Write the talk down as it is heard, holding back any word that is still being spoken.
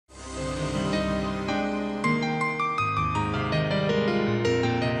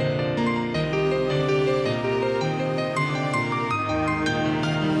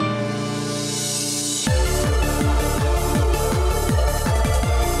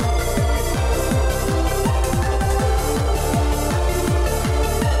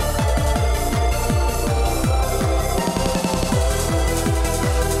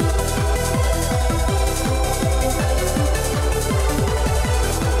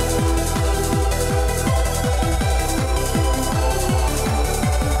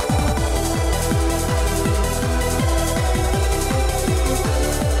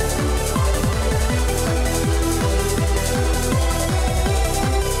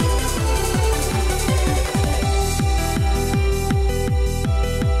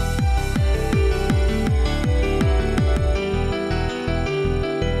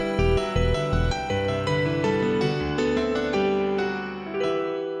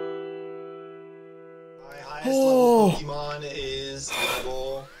highest level Pokemon is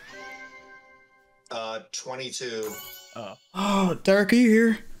level 22. Oh, Derek, are you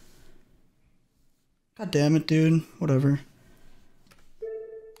here? God damn it, dude. Whatever.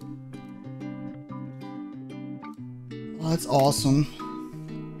 Oh, that's awesome.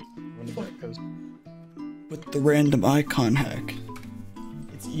 With the random icon hack.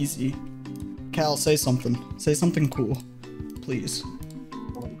 It's easy. Cal, say something. Say something cool. Please.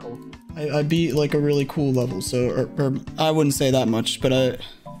 I beat like a really cool level, so or I wouldn't say that much, but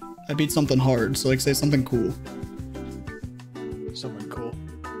I beat something hard, so like say something cool. Something cool.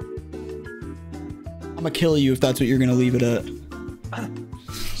 I'm gonna kill you if that's what you're gonna leave it at.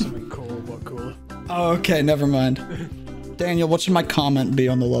 Something cool, what cool? Oh, okay, never mind. Daniel, what should my comment be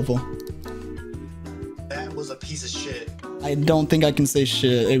on the level? That was a piece of shit. I don't think I can say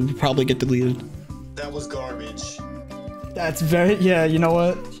shit. It would probably get deleted. That was garbage. That's very, yeah, you know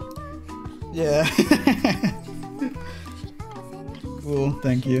what? Yeah. Cool,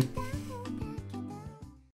 thank you.